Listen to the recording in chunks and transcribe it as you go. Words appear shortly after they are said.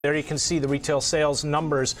There you can see the retail sales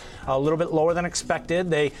numbers a little bit lower than expected.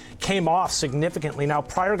 They came off significantly. Now,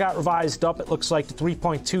 prior got revised up, it looks like, to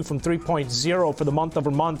 3.2 from 3.0 for the month over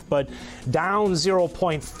month, but down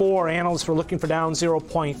 0.4. Analysts were looking for down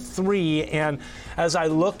 0.3. And as I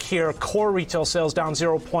look here, core retail sales down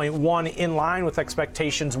 0.1, in line with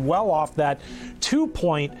expectations, well off that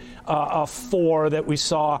 2.4 that we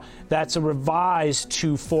saw. That's a revised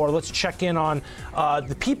 2.4. Let's check in on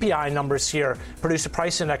the PPI numbers here. Producer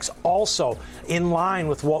Price Index also in line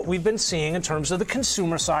with what we've been seeing in terms of the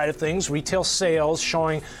consumer side of things. Retail sales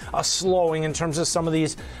showing a slowing in terms of some of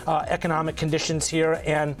these economic conditions here.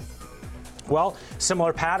 And well,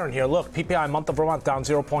 similar pattern here. Look, PPI month over month down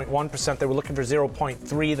 0.1%. They were looking for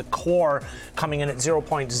 0.3. The core coming in at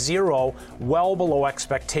 0.0, well below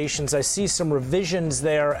expectations. I see some revisions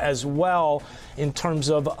there as well in terms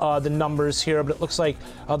of the numbers here, but it looks like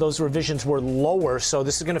those revisions were lower. So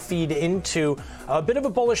this is going to feed into a bit of a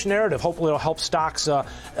bullish narrative. Hopefully it'll help stocks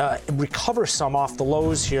recover some off the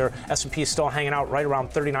lows here. S&P is still hanging out right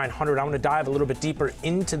around 3,900. I'm going to dive a little bit deeper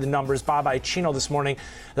into the numbers. Bob Iaccino this morning,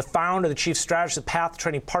 the founder, the chief strategist at Path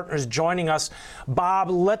Trading Partners, joining us. Bob,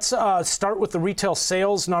 let's start with the retail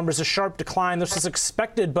sales numbers. A sharp decline. This was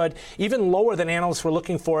expected, but even lower than analysts were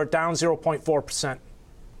looking for, it down 0.4%.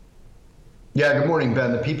 Yeah, good morning,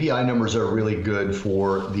 Ben. The PPI numbers are really good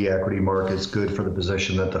for the equity markets, good for the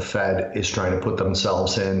position that the Fed is trying to put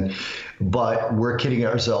themselves in. But we're kidding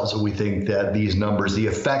ourselves when we think that these numbers, the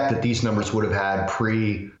effect that these numbers would have had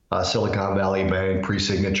pre-Silicon Valley Bank,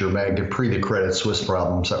 pre-Signature Bank, and pre the Credit Suisse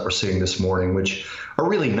problems that we're seeing this morning, which are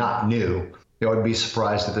really not new. You know, I'd be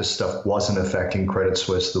surprised if this stuff wasn't affecting Credit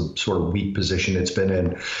Suisse, the sort of weak position it's been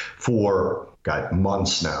in for,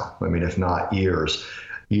 months now. I mean, if not years.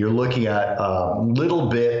 You're looking at a little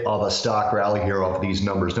bit of a stock rally here off of these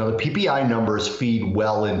numbers. Now, the PPI numbers feed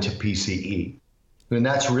well into PCE. And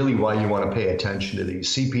that's really why you want to pay attention to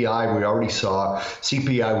these. CPI, we already saw,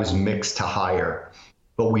 CPI was mixed to higher.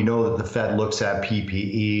 But we know that the Fed looks at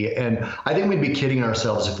PPE. And I think we'd be kidding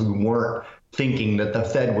ourselves if we weren't thinking that the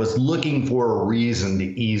Fed was looking for a reason to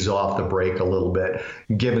ease off the brake a little bit,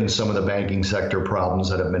 given some of the banking sector problems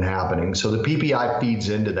that have been happening. So the PPI feeds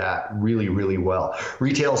into that really, really well.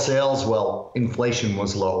 Retail sales, well, inflation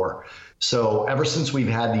was lower. So ever since we've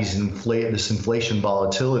had this inflation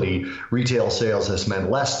volatility, retail sales has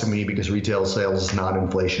meant less to me because retail sales is not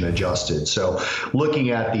inflation adjusted. So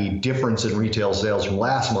looking at the difference in retail sales from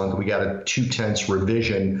last month, we got a 0.2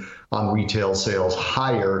 revision on retail sales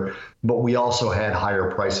higher, but we also had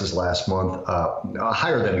higher prices last month,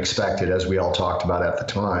 higher than expected, as we all talked about at the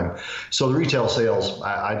time. So the retail sales,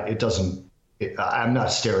 I'm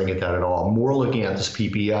not staring at that at all. I'm more looking at this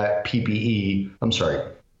PPI,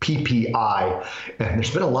 and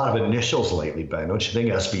there's been a lot of initials lately, Ben, don't you think?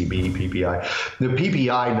 SVB, PPI. The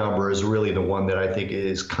PPI number is really the one that I think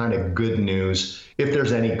is kind of good news, if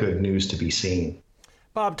there's any good news to be seen.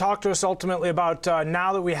 Bob, talk to us ultimately about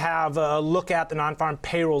now that we have a look at the non-farm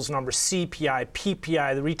payrolls numbers, CPI,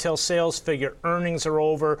 PPI, the retail sales figure, earnings are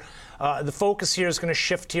over. The focus here is going to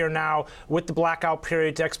shift here now with the blackout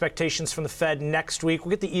period to expectations from the Fed next week. We'll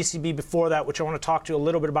get the ECB before that, which I want to talk to you a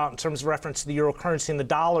little bit about in terms of reference to the euro currency and the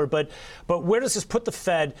dollar. But where does this put the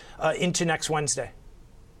Fed into next Wednesday?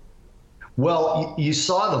 Well, you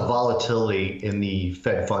saw the volatility in the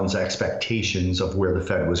Fed funds expectations of where the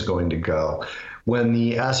Fed was going to go. When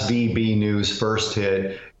the SVB news first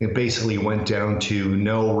hit, it basically went down to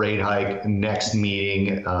no rate hike next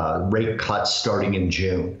meeting, rate cuts starting in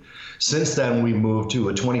June. Since then, we moved to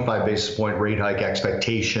a 25 basis point rate hike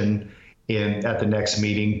expectation at the next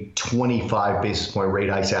meeting, 25 basis point rate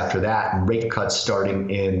hikes after that, and rate cuts starting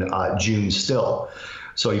in June still.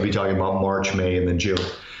 So you'd be talking about March, May, and then June.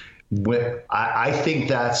 I think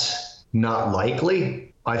that's not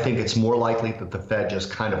likely. I think it's more likely that the Fed just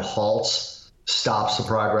kind of halts, stops the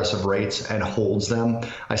progress of rates, and holds them.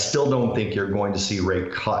 I still don't think you're going to see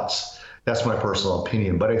rate cuts. That's my personal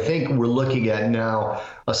opinion. But I think we're looking at now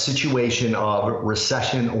a situation of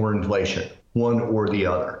recession or inflation, one or the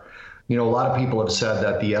other. You know, a lot of people have said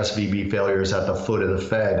that the SVB failure is at the foot of the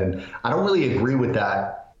Fed, and I don't really agree with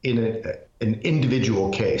that in an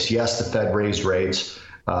individual case. Yes, the Fed raised rates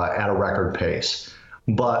at a record pace,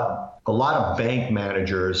 but a lot of bank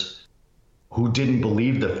managers who didn't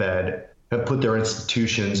believe the Fed have put their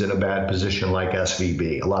institutions in a bad position like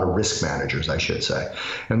SVB, a lot of risk managers, I should say.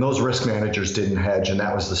 And those risk managers didn't hedge, and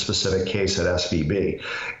that was the specific case at SVB.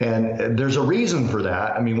 And there's a reason for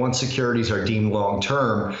that. I mean, once securities are deemed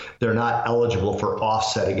long-term, they're not eligible for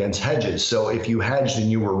offset against hedges. So if you hedged and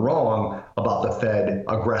you were wrong about the Fed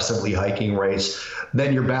aggressively hiking rates,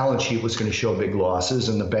 then your balance sheet was going to show big losses,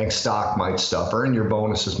 and the bank stock might suffer, and your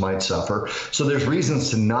bonuses might suffer. So there's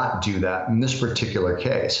reasons to not do that in this particular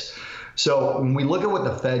case. So when we look at what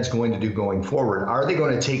the Fed's going to do going forward, are they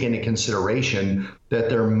going to take into consideration that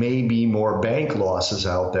there may be more bank losses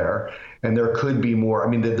out there, and there could be more? I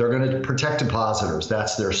mean, they're going to protect depositors.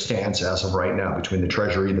 That's their stance as of right now between the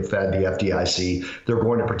Treasury, the Fed, the FDIC. They're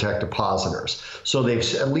going to protect depositors. So they've,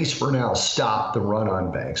 at least for now, stopped the run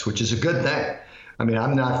on banks, which is a good thing. I mean,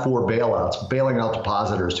 I'm not for bailouts. Bailing out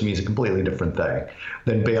depositors to me is a completely different thing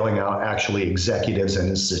than bailing out actually executives and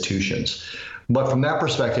institutions. But from that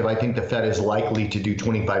perspective, I think the Fed is likely to do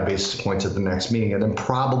 25 basis points at the next meeting and then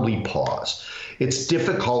probably pause. It's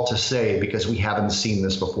difficult to say because we haven't seen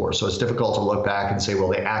this before. So it's difficult to look back and say, well,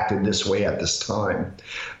 they acted this way at this time.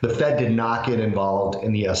 The Fed did not get involved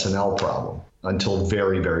in the S&L problem until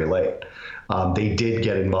very, very late. They did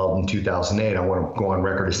get involved in 2008. I want to go on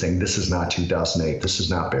record as saying this is not 2008. This is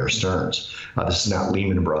not Bear Stearns. This is not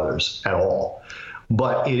Lehman Brothers at all.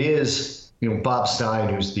 But it is. Bob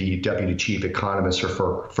Stein, who's the deputy chief economist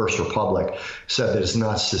for First Republic, said that it's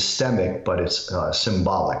not systemic, but it's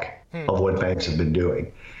symbolic of what banks have been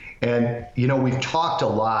doing. And, we've talked a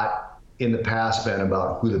lot in the past, Ben,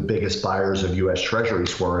 about who the biggest buyers of U.S.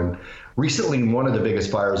 Treasuries were. And recently, one of the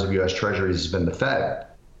biggest buyers of U.S. Treasuries has been the Fed.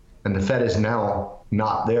 And the Fed is now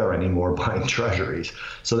not there anymore buying Treasuries.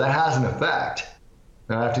 So that has an effect.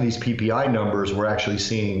 Now, after these PPI numbers, we're actually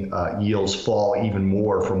seeing yields fall even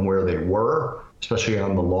more from where they were, especially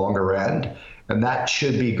on the longer end. And that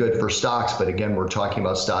should be good for stocks. But again, we're talking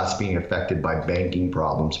about stocks being affected by banking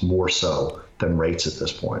problems more so than rates at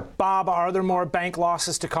this point. Bob, are there more bank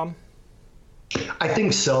losses to come? I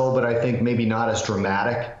think so, but I think maybe not as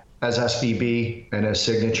dramatic as SVB and as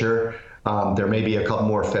Signature. There may be a couple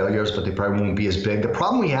more failures, but they probably won't be as big. The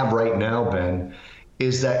problem we have right now, Ben,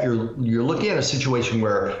 is that you're looking at a situation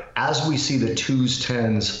where as we see the 2s,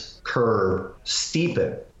 10s curve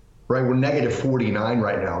steepen, right? We're negative 49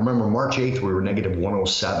 right now. Remember, March 8th, we were negative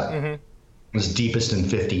 107. Mm-hmm. It was deepest in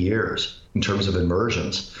 50 years in terms of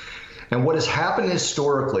inversions. And what has happened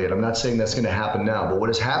historically, and I'm not saying that's going to happen now, but what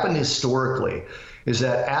has happened historically is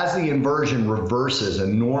that as the inversion reverses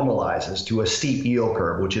and normalizes to a steep yield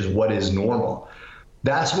curve, which is what is normal,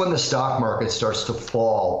 that's when the stock market starts to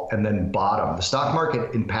fall and then bottom. The stock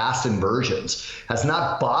market in past inversions has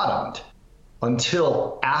not bottomed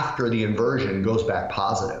until after the inversion goes back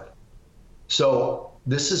positive. So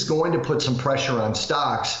this is going to put some pressure on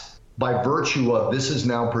stocks by virtue of this is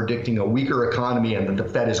now predicting a weaker economy and that the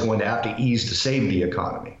Fed is going to have to ease to save the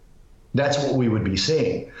economy. That's what we would be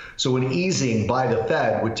seeing. So an easing by the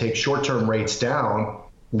Fed would take short-term rates down,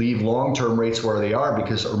 leave long-term rates where they are,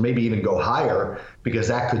 or maybe even go higher, because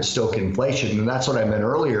that could stoke inflation. And that's what I meant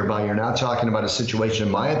earlier about you're now talking about a situation,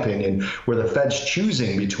 in my opinion, where the Fed's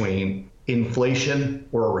choosing between inflation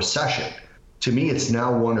or a recession. To me, it's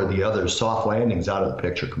now one or the other. Soft landing's out of the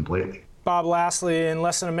picture completely. Bob, lastly, in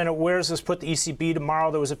less than a minute, where does this put the ECB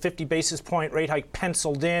tomorrow? There was a 50 basis point rate hike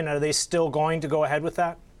penciled in. Are they still going to go ahead with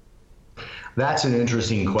that? That's an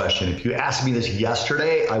interesting question. If you asked me this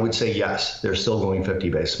yesterday, I would say yes, they're still going 50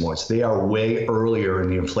 basis points. They are way earlier in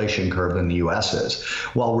the inflation curve than the U.S. is.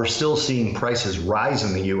 While we're still seeing prices rise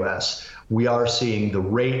in the U.S., we are seeing the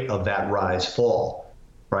rate of that rise fall,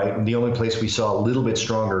 right? And the only place we saw a little bit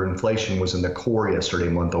stronger inflation was in the core yesterday,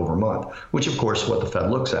 month over month, which of course is what the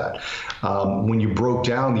Fed looks at. When you broke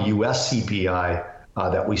down the U.S. CPI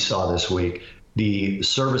that we saw this week, the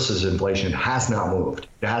services inflation has not moved.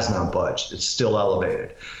 It has not budged. It's still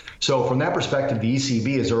elevated. So from that perspective, the ECB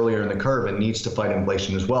is earlier in the curve and needs to fight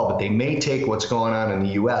inflation as well. But they may take what's going on in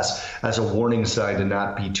the U.S. as a warning sign to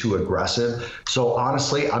not be too aggressive. So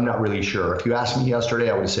honestly, I'm not really sure. If you asked me yesterday,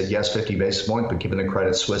 I would have said yes, 50 basis points. But given the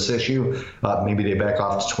Credit Suisse issue, maybe they back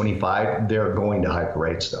off to 25. They're going to hike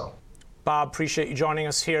rates, though. Bob, appreciate you joining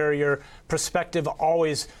us here. Your perspective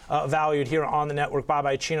always valued here on the network. Bob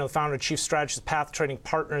Iaccino, the founder and chief strategist of Path Trading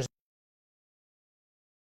Partners.